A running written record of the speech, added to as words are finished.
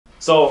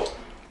So,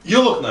 you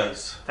look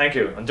nice. thank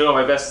you. I'm doing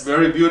my best.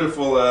 Very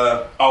beautiful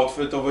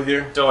outfit over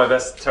here. Doing my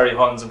best Terry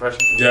Huns impression.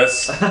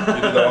 Yes, you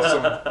did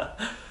awesome.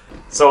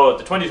 So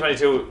the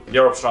 2022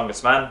 Europe's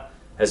Strongest Man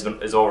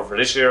is over for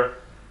this year.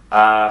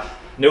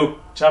 New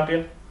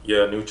champion.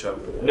 Yeah, new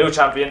champion. Yeah. New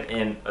champion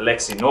in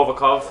Alexei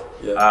Novikov.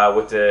 Yeah.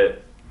 With the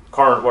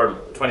current world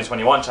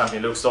 2021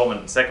 champion Luke Stoneman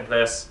in second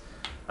place.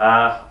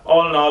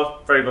 All in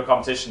all, very good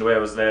competition the way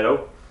it was laid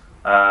out.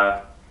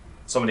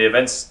 Some of the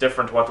events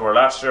different to what they were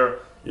last year.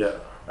 Yeah.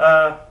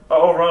 But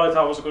overall, I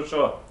thought it was a good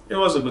show. It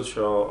was a good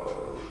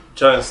show.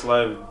 Giants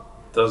Live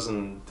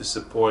doesn't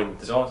disappoint.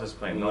 They don't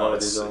disappoint. No,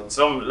 it's, they don't. it's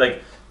some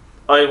like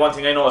one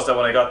thing I noticed that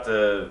when I got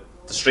the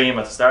stream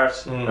at the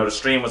start, now the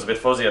stream was a bit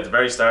fuzzy at the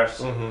very start.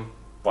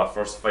 What,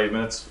 first 5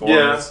 minutes, 4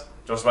 minutes?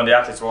 Just when the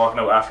athletes were walking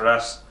out after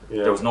that,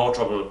 there was no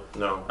trouble.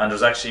 No. And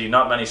there's actually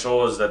not many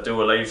shows that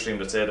do a live stream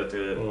that say that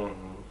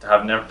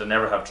they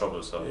never have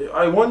trouble. So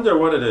I wonder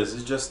what it is.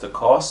 It's just the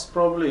cost,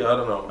 probably. I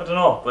don't know. I don't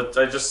know, but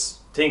I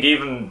just think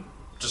even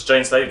just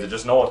Giants Live, they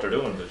just know what they're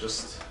doing. They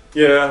just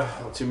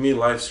to me,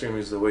 live stream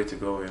is the way to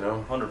go.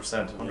 100%,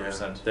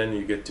 100%. Then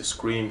you get to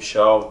scream,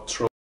 shout,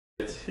 throw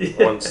it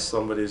once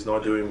somebody's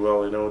not doing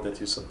well. That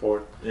you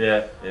support.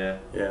 Yeah.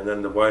 And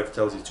then the wife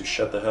tells you to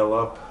shut the hell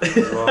up as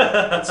well.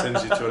 And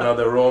sends you to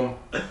another room.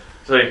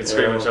 So you can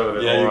scream and shout a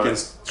bit more. Yeah, you can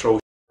throw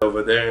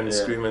over there and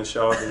scream and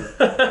shout.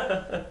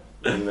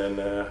 And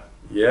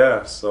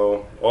then,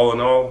 so all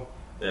in all,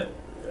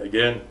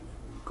 again,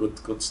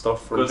 good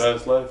stuff from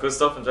Giants Live. Good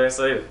stuff from Giants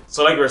Live.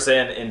 So like we were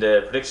saying in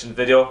the prediction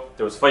video,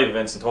 there was 5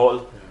 events in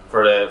total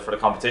for the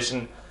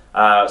competition.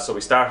 So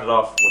we started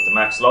off with the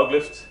max log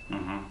lift.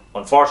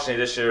 Unfortunately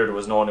this year there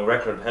was no new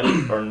record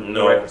held or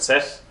no record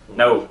set.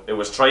 Now it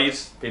was tried,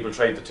 people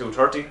tried the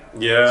 230.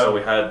 Yeah. So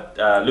we had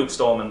Luke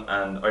Stoneman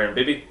and Iron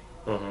Bibi.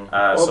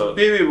 So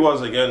Bibi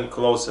was again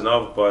close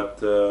enough, but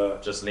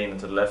just leaning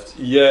to the left.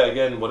 Yeah,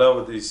 again,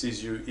 whatever these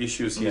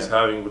issues he's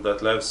having with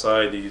that left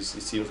side, it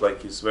seems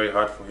like it's very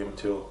hard for him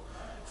to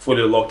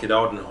fully lock it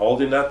out and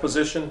hold in that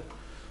position.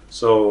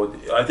 So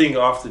I think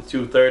after the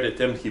 230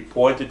 attempt, he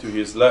pointed to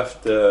his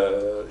left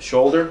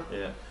shoulder.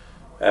 Yeah.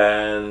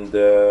 And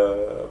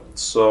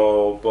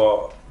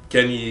but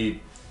can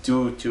he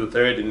do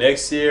 230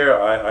 next year?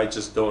 I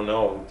just don't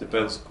know. It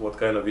depends what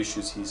kind of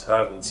issues he's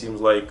having. It seems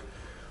like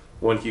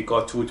when he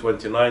got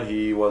 229,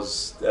 he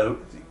was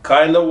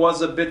kind of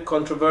was a bit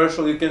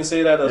controversial. You can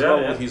say that as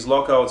well with his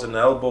lockouts and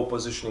elbow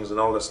positionings and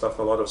all that stuff.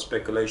 A lot of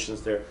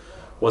speculations there.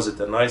 Was it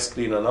a nice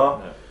clean or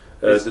not?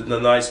 Is it a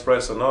nice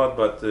press or not?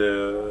 But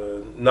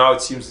now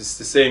it seems it's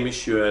the same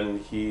issue,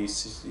 and he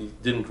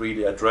didn't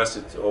really address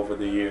it over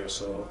the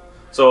years.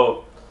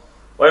 So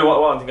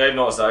one thing I've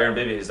noticed that Iron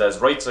Bibi is that his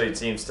right side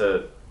seems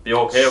to be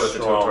okay with the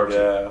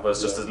 230, but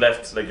it's just his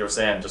left, like you're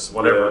saying, just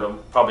whatever,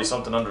 probably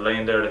something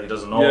underlying there that he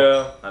doesn't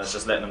know, and it's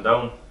just letting him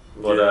down.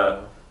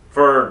 But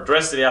for the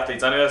rest of the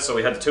athletes anyway, so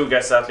we had the 2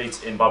 guest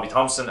athletes in Bobby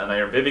Thompson and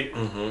Iron Bibi.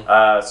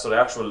 So the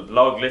actual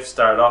log lift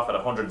started off at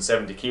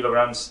 170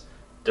 kilograms.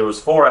 There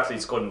was 4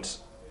 athletes couldn't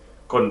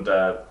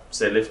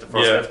say lift the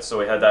first lift, so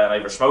we had that in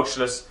Ivor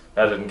Schmauchlis,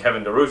 we had it in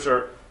Kevin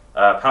DeRuiter,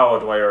 Pao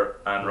Dwyer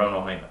and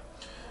Rono Heine.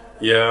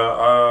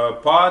 Yeah,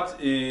 Pat,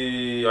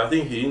 I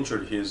think he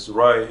injured his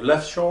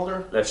left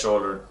shoulder. Left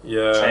shoulder.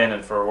 Yeah.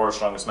 Training for World's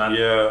Strongest Man.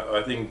 Yeah,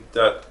 I think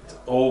that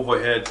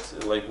overhead,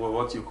 like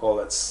what do you call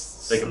that?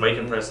 Like a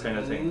Viking press kind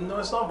of thing. No,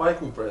 it's not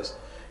Viking press.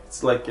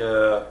 It's like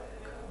a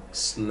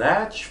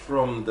snatch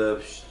from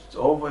the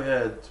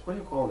overhead. What do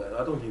you call that?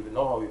 I don't even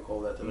know how you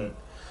call that.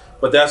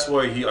 But that's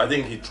where I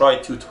think he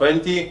tried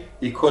 220.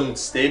 He couldn't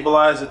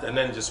stabilize it, and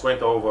then just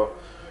went over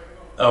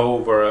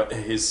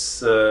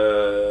his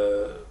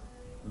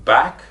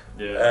back,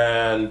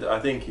 and I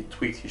think he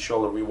tweaked his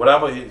shoulder.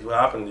 Whatever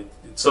happened,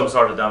 it's some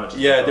sort of damage.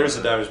 Yeah, there's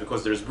a damage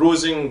because there's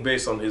bruising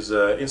based on his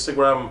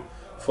Instagram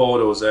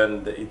photos,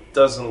 and it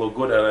doesn't look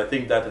good. And I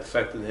think that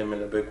affected him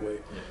in a big way,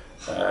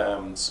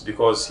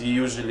 because he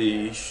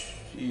usually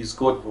he's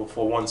good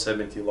for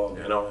 170 long,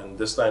 and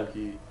this time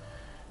he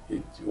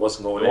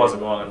wasn't going. It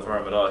wasn't going for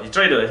him at all. He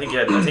tried it. I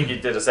think he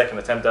did a second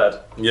attempt at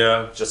it.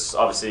 Yeah. Just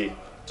obviously,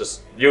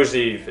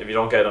 usually if you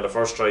don't get it on the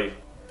first try.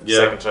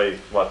 Second try,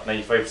 what,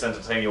 95%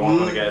 of the time you won't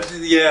going to get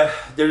it? Yeah,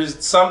 there is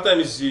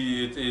sometimes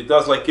it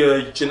does, like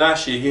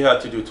Jinashi, he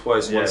had to do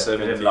twice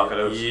 170. He didn't lock it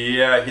out.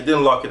 Yeah, he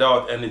didn't lock it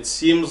out, and it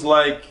seems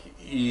like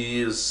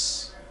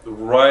his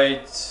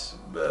right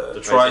the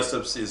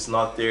triceps is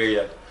not there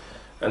yet.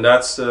 And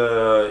that's,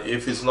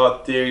 if it's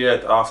not there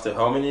yet, after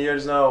how many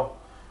years now?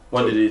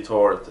 When did he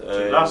tore it?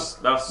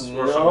 Last World's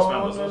Strongest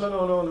Man, was it?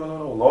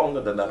 No,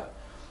 longer than that.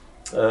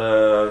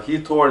 He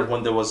tore it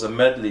when there was a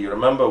medley.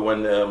 Remember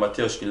when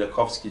Mateusz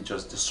Kielakowski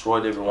just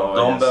destroyed everyone?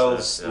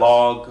 Dumbbells,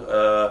 log.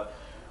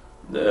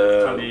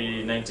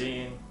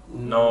 2019?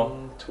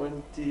 No.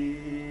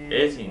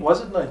 2018.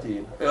 Was it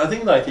 19? I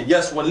think 19.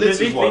 Yes, when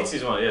Litzy's won.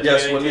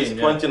 Yes, when Litzy,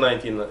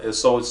 2019.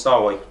 So it's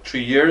now like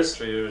 3 years.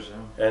 3 years,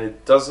 yeah. And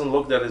it doesn't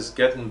look that it's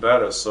getting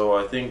better. So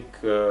I think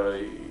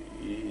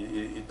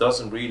it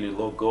doesn't really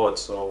look good.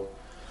 So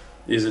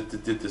Is it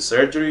did the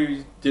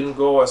surgery didn't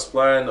go as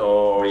planned,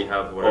 or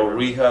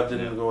rehab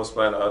didn't go as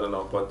planned? I don't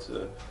know, but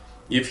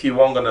if he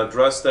won't gonna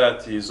address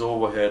that, his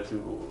overhead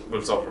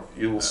will suffer.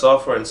 You will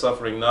suffer and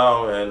suffering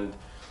now, and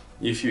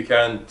if you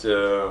can't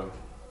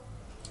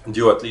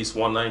do at least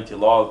 190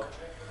 log,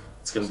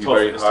 it's gonna be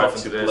very hard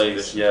to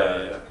place.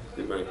 Yeah,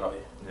 very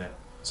high. Yeah.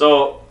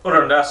 So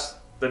other than that,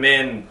 the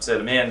main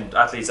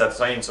athletes at the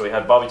time. So we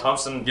had Bobby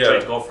Thompson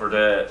tried to go for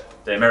the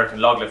American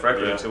log lift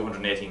record at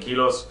 218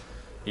 kilos.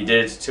 He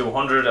did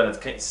 200, and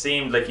it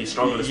seemed like he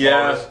struggled to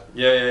swallow it.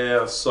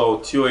 Yeah. So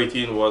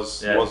 218 was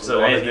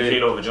so 18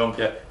 kilo of a jump.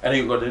 Yeah, and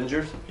he got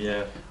injured.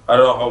 Yeah. I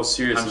don't know how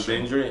serious is the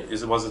injury.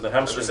 Was it the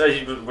hamstring?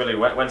 He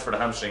went for the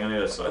hamstring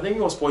anyway. So I think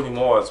he was pointing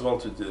more as well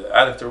to the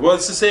adductor. Well,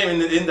 it's the same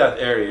in that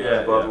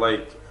area, but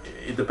like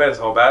it depends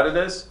how bad it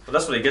is. But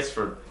that's what he gets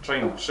for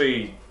trying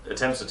 3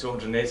 attempts at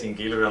 218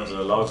 kilograms of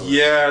a log.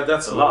 Yeah,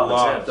 that's a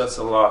lot. That's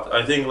a lot.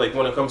 I think like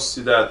when it comes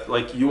to that,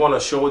 like you want to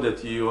show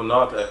that you're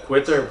not a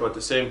quitter, but at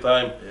the same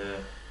time,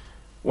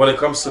 when it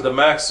comes to the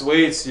max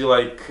weights, you're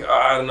like,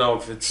 I don't know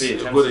if it's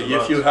good.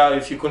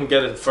 If you couldn't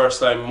get it the first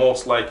time,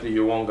 most likely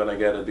you won't gonna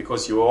get it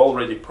because you're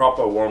already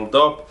proper warmed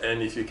up,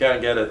 and if you can't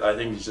get it, I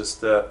think it's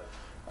just a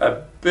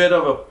bit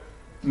of a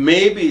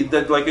maybe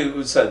that, like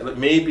I said,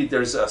 maybe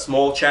there's a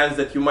small chance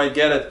that you might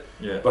get it.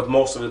 Yeah. But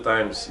most of the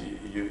times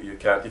you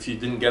can't. If you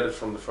didn't get it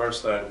from the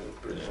first time,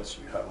 pretty much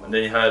you have. And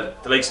then you had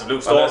the likes of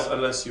Luke Stone.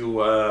 Unless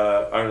you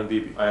Iron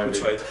BB.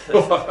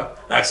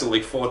 Actually,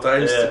 like 4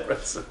 times to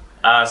press it.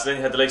 So then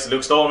you had the likes of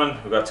Luke Stoneman,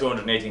 who got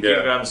 218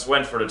 kilograms,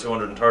 went for the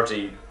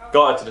 230,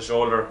 got it to the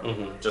shoulder,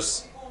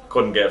 just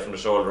couldn't get it from the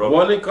shoulder up.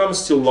 When it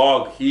comes to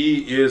log,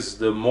 he is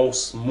the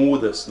most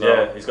smoothest now.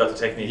 Yeah, he's got the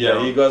technique.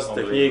 Yeah, he got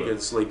the technique.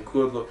 It's like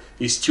good.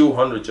 His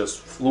 200 just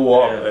flew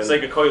up. It's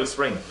like a coil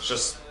spring. It's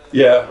just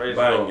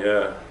bang.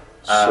 Yeah.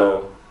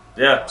 So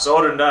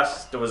other than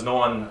that, there was no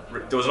one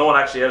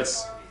actually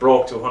else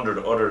broke 200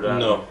 other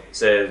than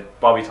say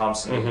Bobby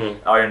Thompson,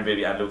 Iron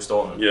Baby, and Luke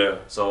Stoneman. Yeah.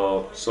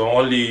 So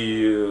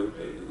only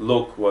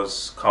Luke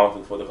was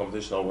counted for the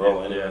competition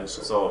overall. Anyway,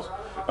 so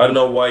I don't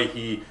know why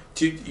he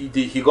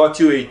got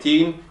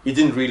 218. He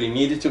didn't really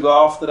need it to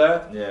go after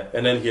that. Yeah.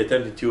 And then he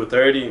attempted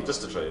 230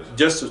 just to try it.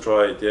 Just to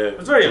try it. Yeah. It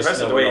was very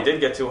impressive the way he did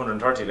get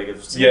 230. Like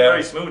it seemed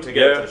very smooth to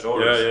get to the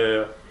shoulders.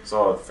 Yeah.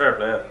 So fair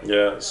play.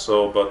 Yeah.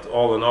 So, but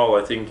all in all,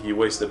 I think he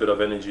wasted a bit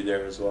of energy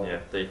there as well. Yeah,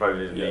 that he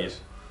probably didn't need.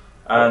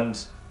 And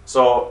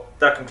so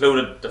that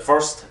concluded the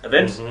first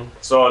event.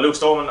 So Luke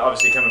Stoneman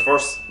obviously came in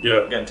first,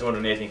 getting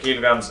 218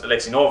 kilograms.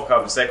 Alexei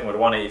Novikov in second with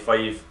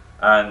 185,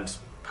 and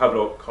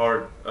Pavlo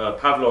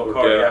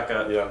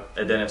Kordiaka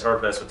and then in third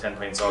place with 10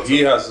 points also.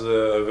 He has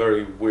a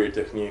very weird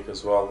technique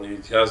as well. He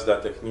has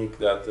that technique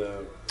that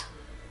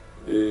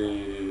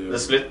the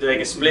split, like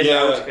a split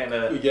out kind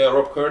of. Yeah,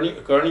 Rob Kearney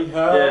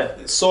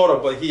has sort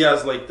of, but he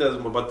has like this,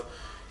 but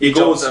he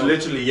goes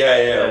literally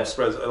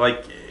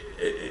like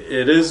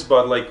it is,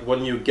 but like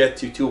when you get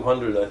to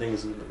 200, I think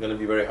it's going to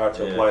be very hard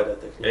to apply that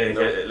technique.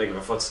 Like if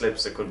a foot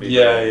slips, it could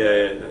be.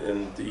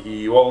 And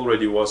he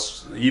already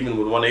was, even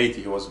with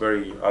 180, he was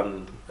very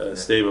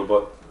unstable.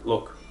 But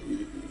look,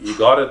 he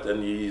got it,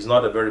 and he's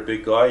not a very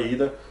big guy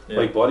either,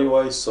 like body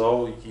wise.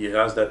 So he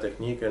has that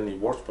technique, and it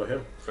works for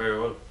him. Very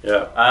well.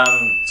 Yeah.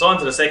 So on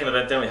to the second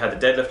event. Then we had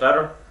the deadlift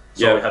ladder.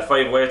 So we had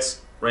 5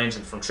 weights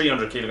ranging from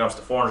 300 kilograms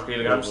to 400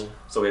 kilograms.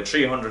 So we had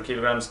 300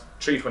 kilograms,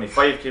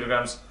 325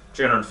 kilograms,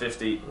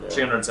 350,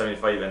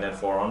 375, and then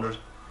 400.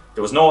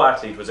 There was no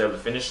athlete who was able to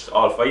finish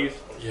all 5.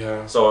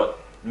 Yeah. So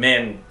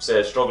main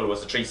struggle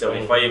was the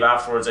 375.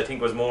 Afterwards, I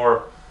think was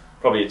more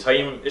probably a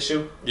time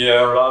issue. Yeah.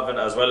 For a lot of it,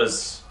 as well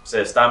as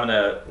say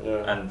stamina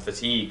and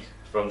fatigue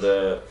from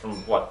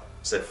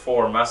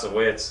 4 massive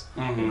weights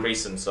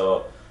increasing.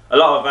 So a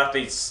lot of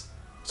athletes,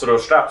 so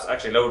those straps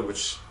actually loaded,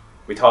 which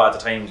we thought at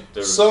the time.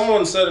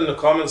 Someone said in the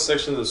comments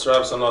section the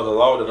straps are not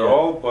allowed at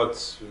all,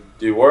 but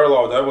they were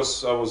allowed. I was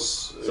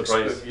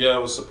surprised. I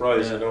was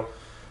surprised. You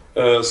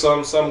know,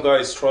 some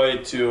guys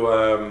tried to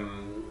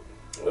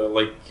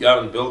like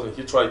Gavin Bilton.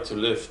 He tried to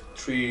lift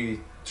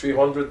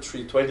 300,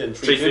 320, and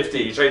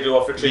 350. He tried to do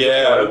off for 350.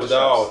 Yeah,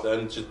 without,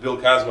 and just Bill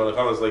Casman in the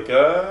comments like,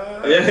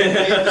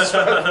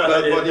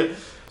 buddy.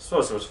 So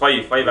it was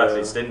five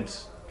athletes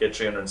didn't get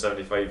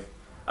 375.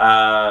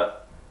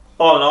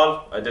 All in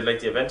all, I did like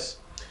the event.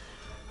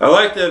 I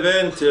like the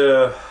event.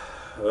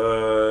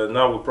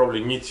 Now we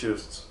probably need to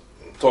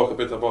talk a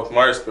bit about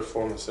Myers'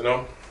 performance, you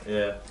know?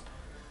 Yeah.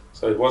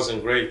 So it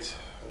wasn't great.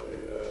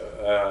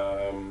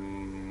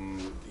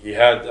 He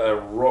had a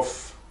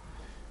rough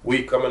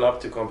week coming up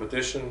to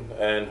competition,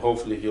 and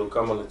hopefully he'll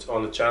come on the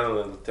channel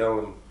and tell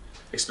him.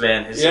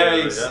 Explain his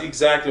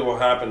exactly what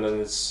happened,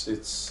 and it's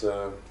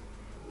a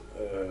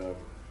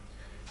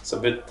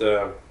bit,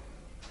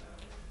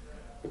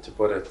 what to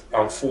put it,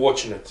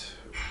 unfortunate.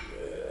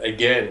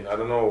 Again, I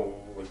don't know,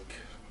 like,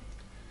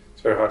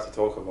 it's very hard to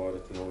talk about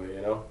it in a way,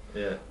 you know?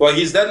 Yeah. Well,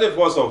 his deadlift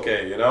was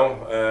okay, you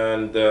know,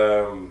 and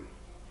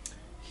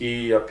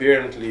he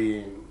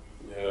apparently,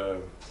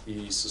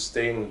 he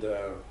sustained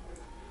a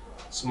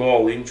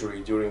small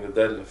injury during the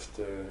deadlift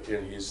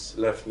in his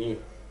left knee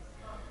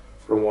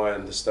from what I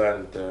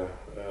understand,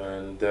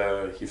 and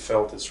he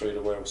felt it straight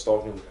away. I was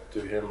talking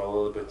to him a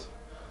little bit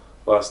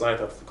last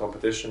night after the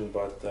competition,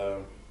 but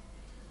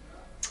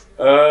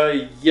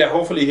yeah,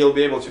 hopefully he'll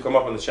be able to come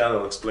up on the channel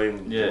and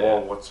explain more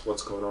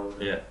what's going on.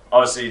 Yeah,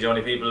 obviously the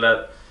only people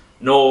that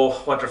know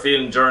what they're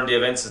feeling during the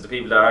events is the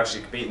people that are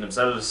actually competing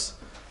themselves.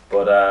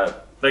 But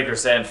like you're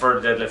saying, for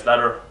the deadlift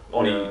ladder,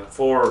 only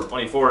four of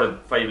the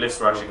 5 lifts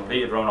were actually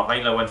completed. Ronan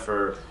Heinle went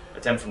for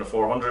attempt from the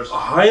 400.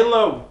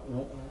 Heinle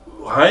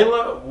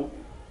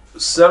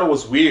setup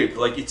was weird.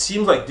 Like, it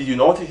seems like, did you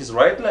notice his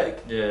right leg?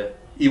 Yeah.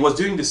 He was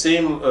doing the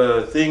same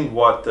thing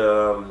what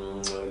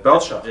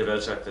Belchak. Yeah,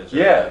 Belchak did.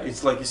 Yeah,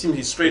 it's like it seems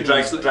he's straight.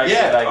 Drags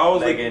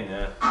leg in.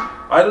 Yeah.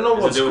 I don't know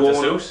what's going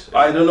on.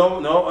 I don't know.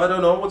 No, I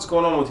don't know what's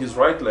going on with his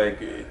right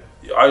leg.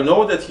 I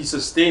know that he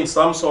sustained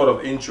some sort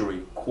of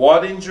injury,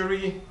 quad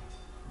injury.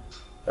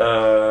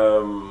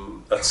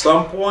 At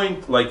some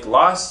point, like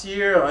last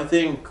year, I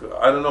think.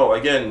 I don't know.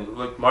 Again,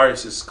 like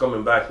Marius is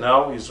coming back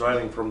now. He's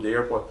riding from the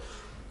airport,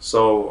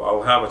 so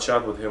I'll have a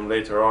chat with him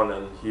later on,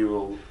 and he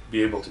will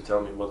be able to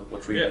tell me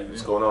what really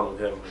is going on with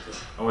him.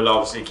 And we'll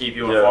obviously keep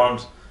you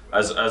informed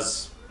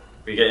as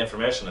we get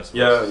information, I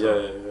suppose.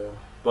 Yeah.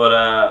 But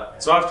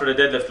so after the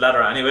deadlift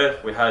ladder anyway,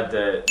 we had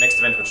the next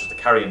event, which was the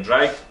carry and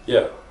drag.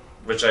 Yeah.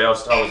 Which I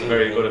also thought was a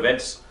very good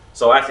event.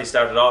 So athletes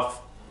started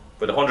off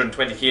with a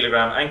 120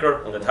 kilogram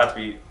anchor that had to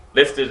be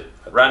lifted,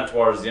 ran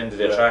towards the end of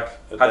the track,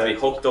 had to be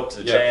hooked up to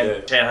the chain.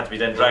 The chain had to be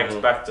then dragged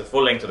back to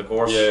full length of the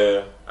course.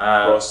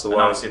 Across the line.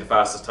 And obviously the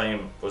fastest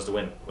time was the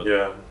win. But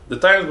the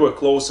times were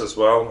close as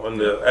well, on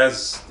the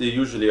as they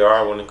usually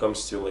are when it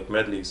comes to like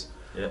medleys.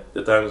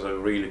 The times are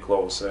really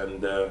close,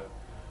 and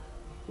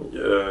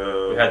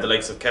we had the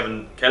likes of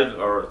Kevin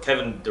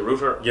de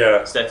Rooter.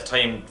 Set the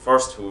time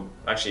first, who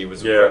actually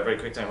was a very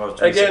quick time.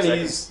 Again,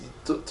 he's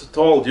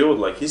tall dude,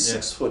 like he's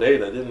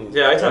 6'8".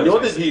 I know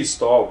that he's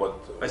tall, but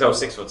I thought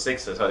he was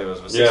 6'6". I thought he was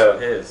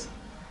 6'8".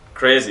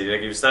 Crazy,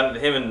 like he was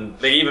standing, him and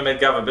like even made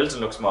Gavin Bilton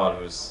look small.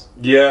 He was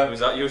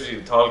not usually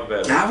the tall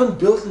guy. Gavin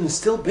Bilton is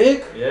still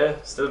big. Yeah,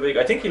 still big.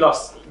 I think he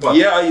lost. What?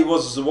 Yeah, he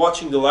was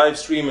watching the live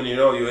stream, and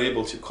you're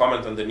able to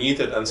comment underneath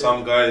it, and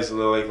some guys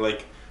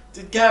like.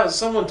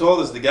 Someone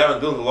told us that Gavin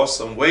Bilton lost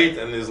some weight,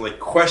 and there's like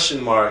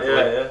question mark.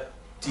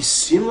 He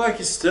seemed like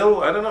he's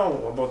still, I don't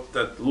know about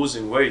that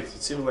losing weight.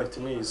 It seemed like to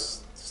me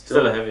he's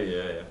still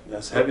heavy,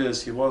 as heavy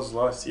as he was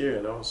last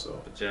year, So.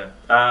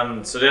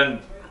 But so then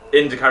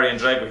in the carry and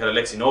drag we had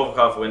Alexei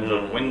Novikov who ended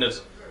up winning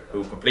it,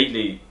 who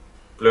completely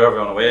blew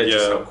everyone away.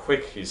 Just how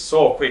quick he's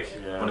so quick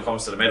when it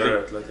comes to the medley.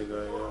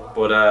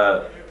 But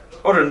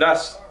other than that,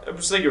 it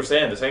was like you were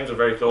saying, the times were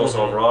very close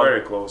overall.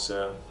 Very close,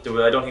 I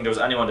don't think there was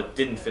anyone that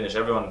didn't finish.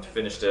 Everyone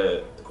finished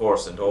the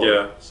course in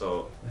total.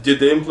 So did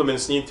the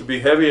implements need to be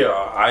heavier?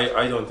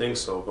 I don't think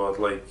so. But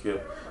like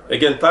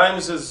again,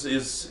 times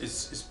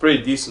is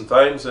pretty decent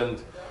times,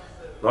 and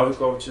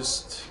Novikov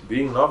just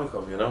being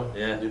Novikov, did what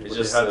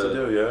he had to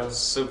do.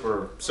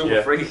 Super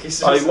freaky.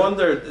 I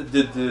wonder,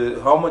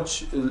 how much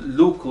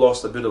Luke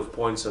lost a bit of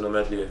points in the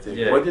medley, I think.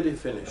 Where did he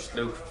finish?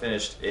 Luke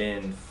finished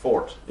in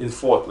 4th. In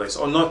 4th place.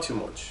 Oh, not too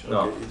much.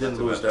 No, he didn't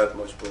lose that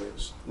much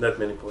points, that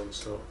many points.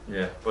 So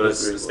but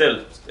it's still,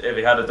 if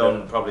he had it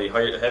done probably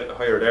higher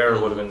there, it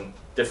would have been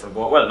different.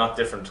 Well, not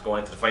different going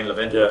into the final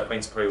event, but the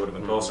points probably would have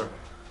been closer.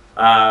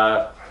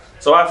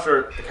 So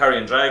after the carry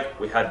and drag,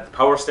 we had the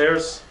power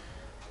stairs.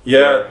 I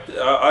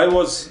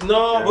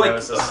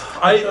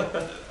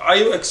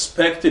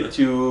expected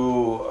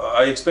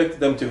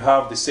them to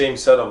have the same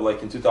setup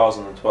like in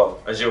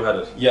 2012. As you had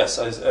it? Yes,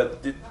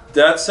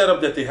 that setup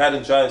that they had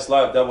in Giants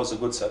Live, that was a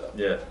good setup.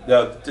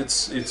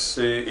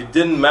 It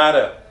didn't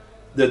matter.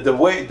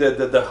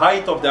 The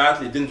height of the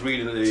athlete didn't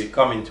really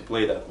come into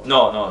play that much.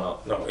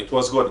 No, it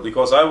was good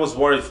because I was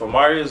worried for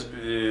Marius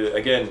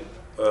again.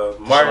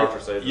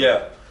 Marius,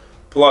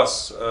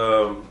 plus.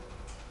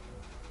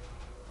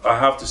 I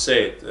have to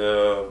say it.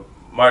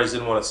 Marius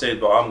didn't want to say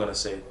it, but I'm going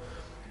to say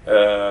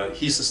it.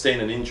 He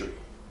sustained an injury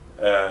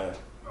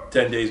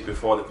 10 days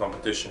before the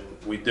competition.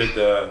 We did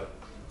the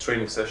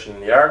training session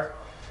in the yard,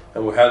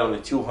 and we had only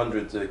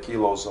 200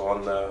 kilos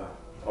on the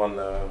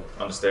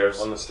stairs.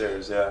 On the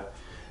stairs,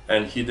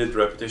 and he did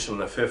repetition on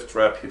the 5th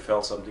rep. He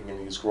felt something in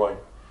his groin.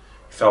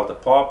 He felt a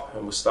pop,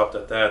 and we stopped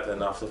at that.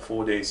 And after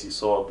 4 days, he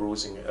saw a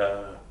bruising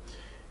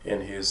in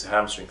his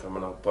hamstring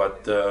coming up.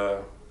 But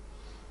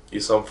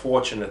it's an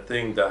unfortunate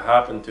thing that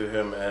happened to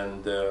him,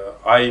 and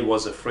I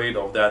was afraid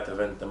of that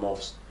event the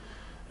most.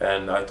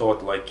 And I thought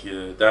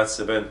that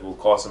event will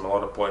cost him a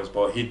lot of points,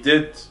 but he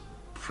did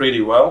pretty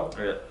well.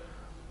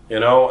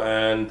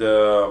 And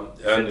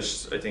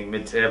finished, I think,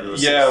 mid-table.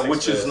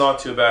 Which is not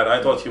too bad. I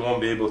thought he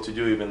won't be able to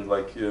do even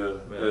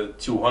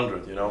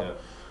 200.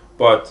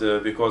 But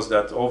because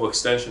that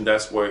overextension,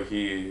 that's where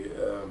he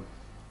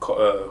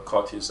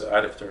caught his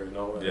adductor.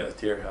 A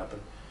tear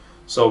happened.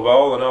 So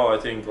all in all, I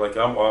think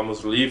I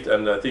was relieved,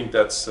 and I think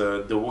that's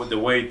the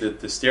way that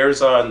the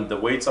stairs are and the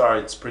weights are.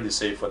 It's pretty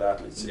safe for the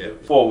athletes.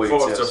 4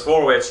 weights. So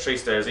 4 weights, 3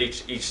 stairs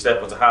each. Each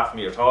step was a half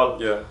meter tall.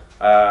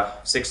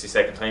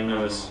 60-second time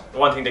limit. The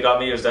one thing that got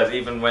me is that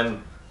even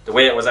when the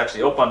way it was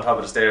actually up on top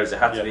of the stairs, it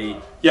had to be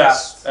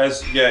yes,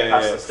 past,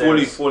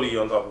 fully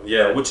on top of it.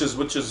 Yeah, which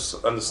is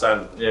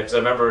understandable. Yeah, because I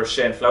remember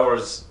Shane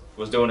Flowers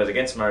was doing it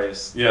against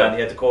Marius, and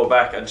he had to go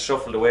back and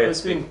shuffle the way. I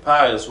think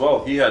Pat as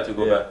well. He had to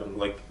go back and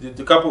like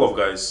the couple of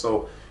guys.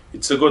 So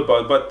it's a good,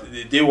 but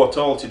they were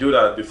told to do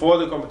that before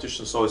the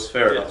competition, so it's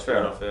fair enough. It's fair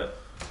enough. Yeah.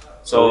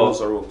 So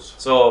rules are rules.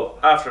 So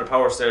after the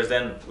power stairs,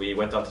 then we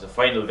went on to the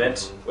final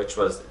event, which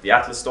was the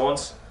Atlas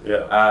Stones.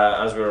 Yeah.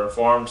 As we were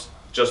informed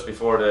just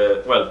before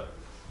the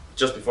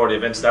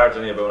event started,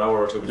 only about an hour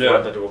or two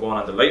before that they were going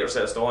on the lighter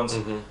set of stones.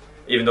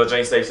 Even though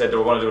Giant Slave said they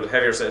were going to do the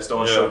heavier set of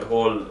stones throughout the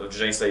whole of the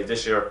Giant Slave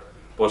this year.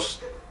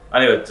 But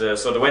anyway,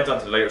 so they went on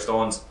to the lighter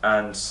stones,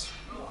 and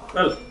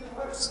well,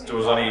 there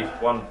was only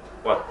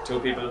two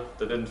people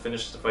that didn't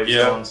finish the 5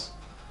 stones.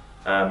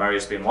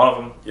 Marius being one of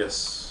them.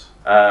 Yes.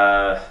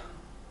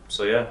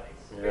 So yeah.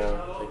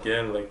 Yeah.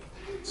 Again, like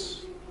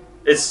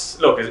it's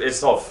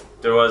tough.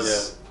 There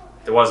was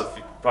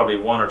probably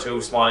 1 or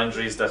 2 small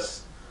injuries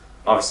that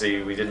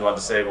obviously we didn't want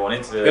to say going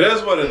into the. It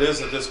is what it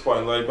is at this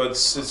point, like, but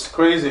it's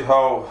crazy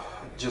how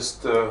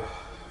just that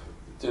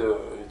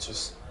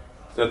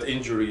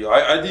injury.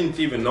 I didn't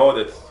even know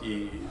that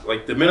he,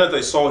 like, the minute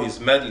I saw his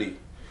medley,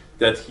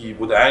 that he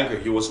would anger.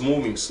 He was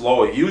moving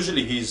slow.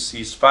 Usually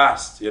he's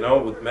fast, you know,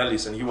 with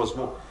medleys, and he was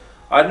moving.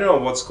 I don't know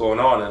what's going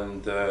on,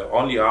 and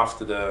only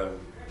after the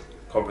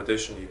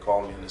competition he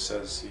called me and he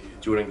says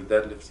during the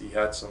deadlift he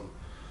had some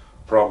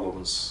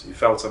problems. He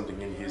felt something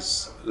in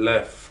his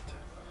left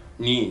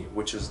knee,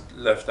 which is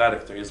left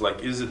adductor. He's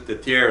like, is it the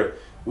tear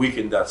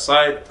weakened that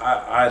side?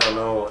 I don't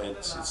know.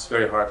 It's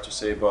very hard to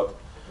say, but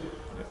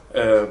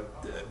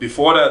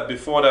before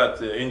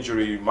that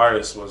injury,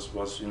 Marius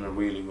was in a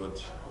really good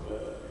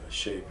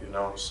shape, you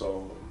know.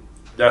 So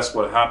that's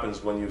what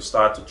happens when you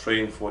start to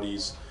train for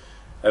these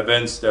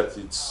events, that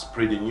it's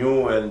pretty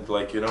new, and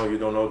like, you know, you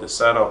don't know the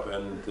setup,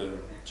 and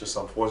just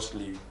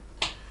unfortunately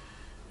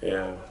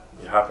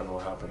it happened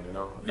what happened, you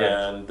know.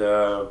 And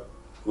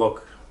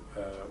look,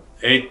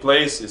 8th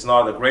place is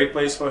not a great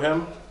place for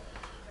him,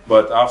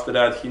 but after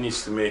that he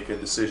needs to make a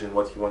decision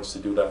what he wants to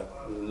do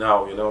that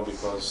now, you know,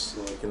 because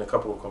like in a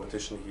couple of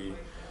competitions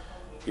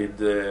he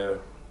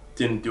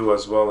didn't do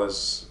as well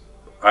as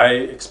I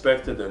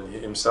expected, and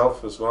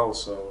himself as well,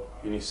 so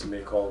he needs to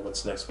make all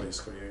what's next for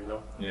his career, you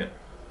know. Yeah.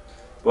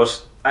 But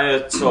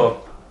so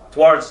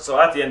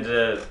at the end of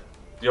the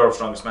Europe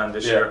Strongest Man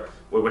this year,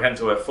 we went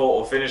into a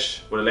photo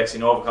finish with Alexei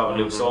Novikov and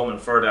Luke Soman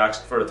for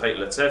the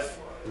title itself.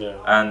 Yeah.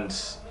 And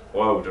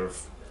wow, they're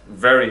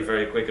very,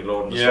 very quick at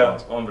loading the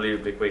stones,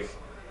 unbelievably quick.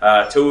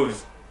 Two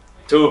of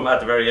them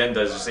at the very end,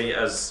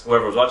 as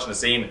whoever was watching the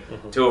scene,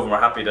 2 of them were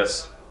happy that.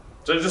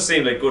 So it just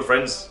seemed like good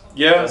friends. At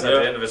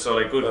the end of it, so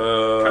like good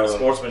kind of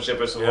sportsmanship,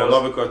 I suppose. Yeah,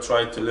 Novikov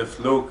tried to lift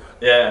Luke.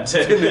 Yeah, and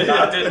it didn't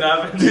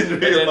happen. Didn't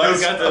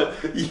realize.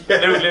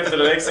 Luke lifted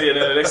Alexei, and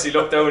then Alexei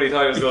looked down and he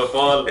thought he was going to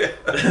fall.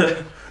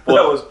 But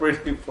that was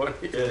pretty funny.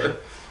 Yeah.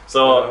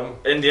 So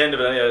in the end of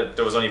it,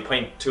 there was only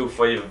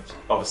 0.25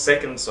 of a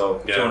second, so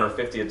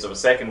 250ths of a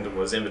second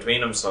was in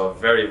between them, so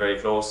very, very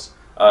close.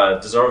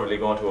 Deservedly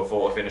going to a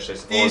photo finish, I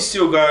suppose. These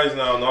 2 guys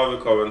now,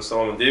 Novikov and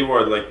Solomon, they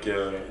were like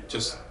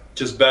just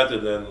better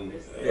than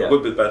a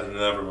good bit better than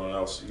everyone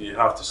else. You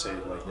have to say,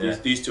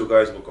 like these 2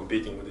 guys were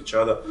competing with each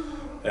other,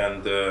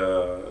 and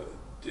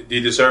they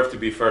deserve to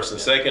be first and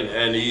second,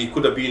 and he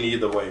could have been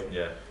either way.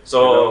 Yeah.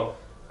 So. You know?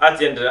 At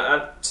the end of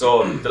that,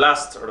 so the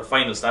last or the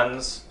final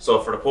standings. So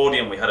for the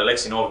podium, we had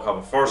Alexei Novikov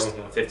in first,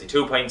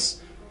 52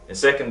 points. In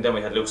second, then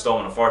we had Luke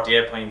Stoneman on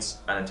 48 points,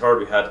 and in third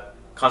we had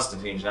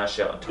Konstantin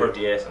Janashia on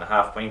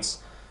 38.5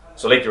 points.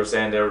 So like you were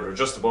saying, they were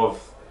just above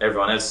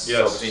everyone else. Yes.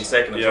 So between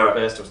second and third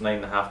place, there was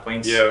 9.5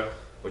 points. Yeah.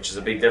 Which is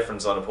a big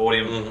difference on the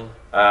podium.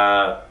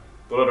 But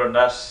other than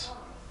that,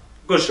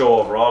 good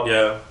show overall.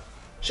 Yeah.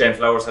 Shane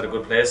Flowers had a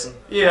good placing.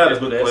 Yeah, had a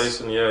good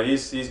placing. Yeah,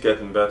 he's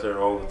getting better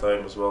all the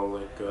time as well.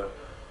 Like.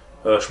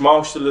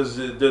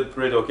 Schmauchtel did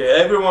pretty okay.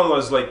 Everyone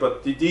was like,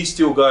 but these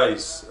 2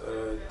 guys,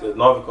 the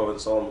Novikov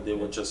and Solomon, they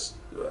were just,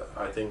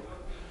 I think,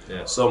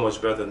 so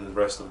much better than the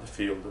rest of the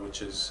field,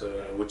 which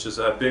is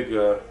a big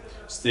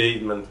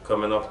statement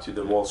coming up to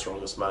the World's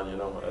Strongest Man. You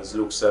know, as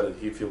Luke said it,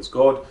 he feels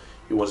good.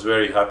 He was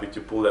very happy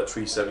to pull that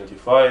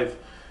 375,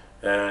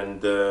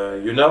 and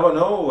you never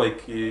know,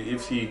 like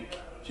if he,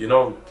 you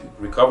know,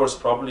 recovers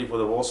properly for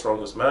the World's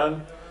Strongest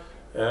Man.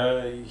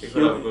 He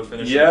could have a good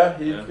finish. Yeah,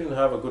 he can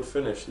have a good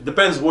finish. It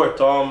depends where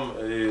Tom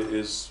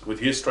is with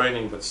his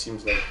training, but it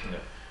seems like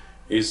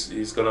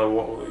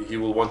he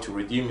will want to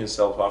redeem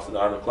himself after the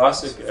Arnold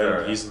Classic,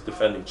 and he's the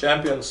defending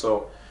champion.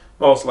 So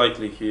most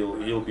likely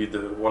he'll be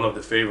one of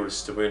the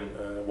favorites to win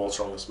World's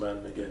Strongest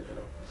Man again. You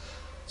know.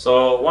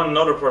 So one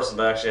other person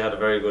that actually had a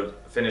very good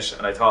finish,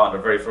 and I thought on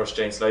the very first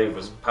Giants Live,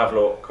 was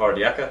Pavlo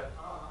Kordiaka.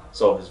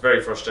 So his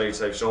very first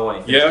Giants Live show,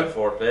 and he finished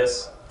in 4th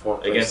place.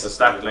 Against the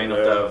stacked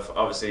lineup that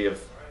obviously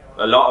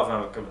a lot of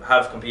them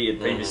have competed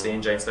previously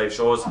in Giants Live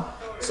shows.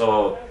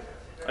 So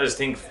I just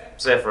think,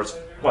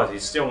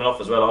 he's young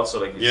enough as well. Also,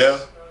 like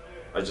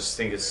I just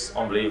think it's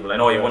unbelievable. I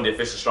know he won the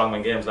official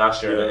strongman games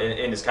last year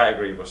in his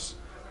category, but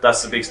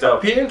That's the big step.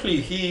 Apparently,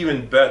 he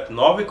even bet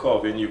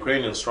Novikov in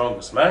Ukrainian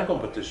Strongest Man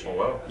competition. Oh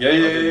wow!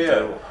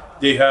 Yeah.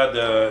 They had,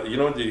 you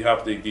know, they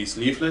have these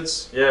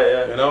leaflets.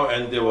 Yeah. You know,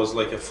 and there was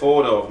like a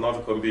photo of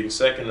Novikov being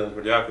second and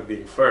Kordiakov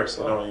being first.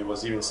 You know, he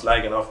was even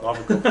slagging off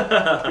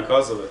Novikov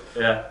because of it.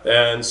 Yeah.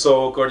 And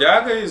so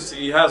Kordiakov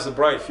he has a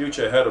bright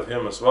future ahead of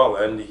him as well.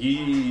 And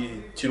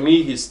to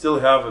me, he still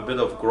have a bit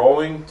of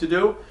growing to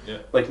do,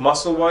 like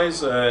muscle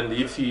wise. And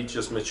if he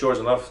just matures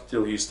enough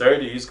till he's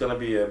 30, he's gonna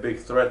be a big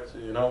threat,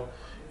 you know,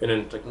 in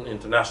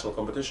international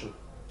competition.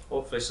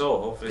 Hopefully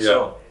so.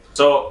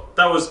 So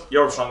that was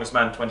Europe's Strongest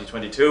Man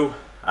 2022.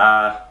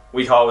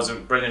 We thought it was a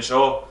brilliant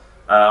show.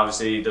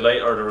 Obviously, the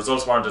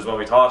results weren't as what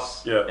we thought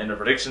in the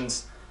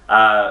predictions.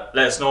 Let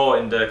us know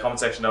in the comment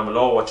section down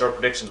below what your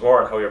predictions were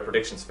and how your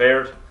predictions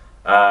fared.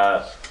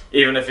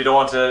 Even if you don't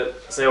want to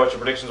say what your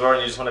predictions were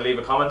and you just want to leave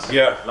a comment,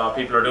 a lot of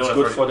people are doing it.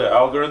 Good for the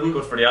algorithm.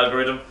 Good for the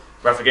algorithm.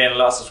 We're after gaining a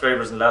lot of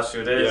subscribers in the last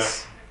few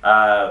days.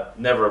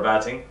 Never a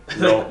bad thing.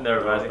 No, never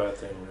a bad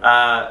thing.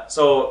 Yeah.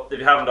 So if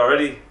you haven't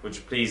already, would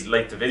you please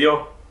like the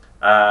video?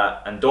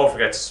 And don't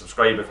forget to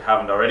subscribe if you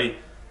haven't already.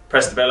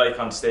 Press the bell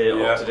icon to stay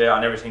up to date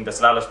on everything that's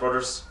Lalas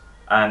Brothers.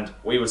 And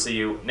we will see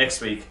you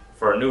next week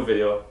for a new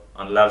video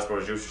on the Lalas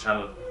Brothers YouTube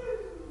channel.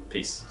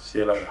 Peace. See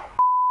you later.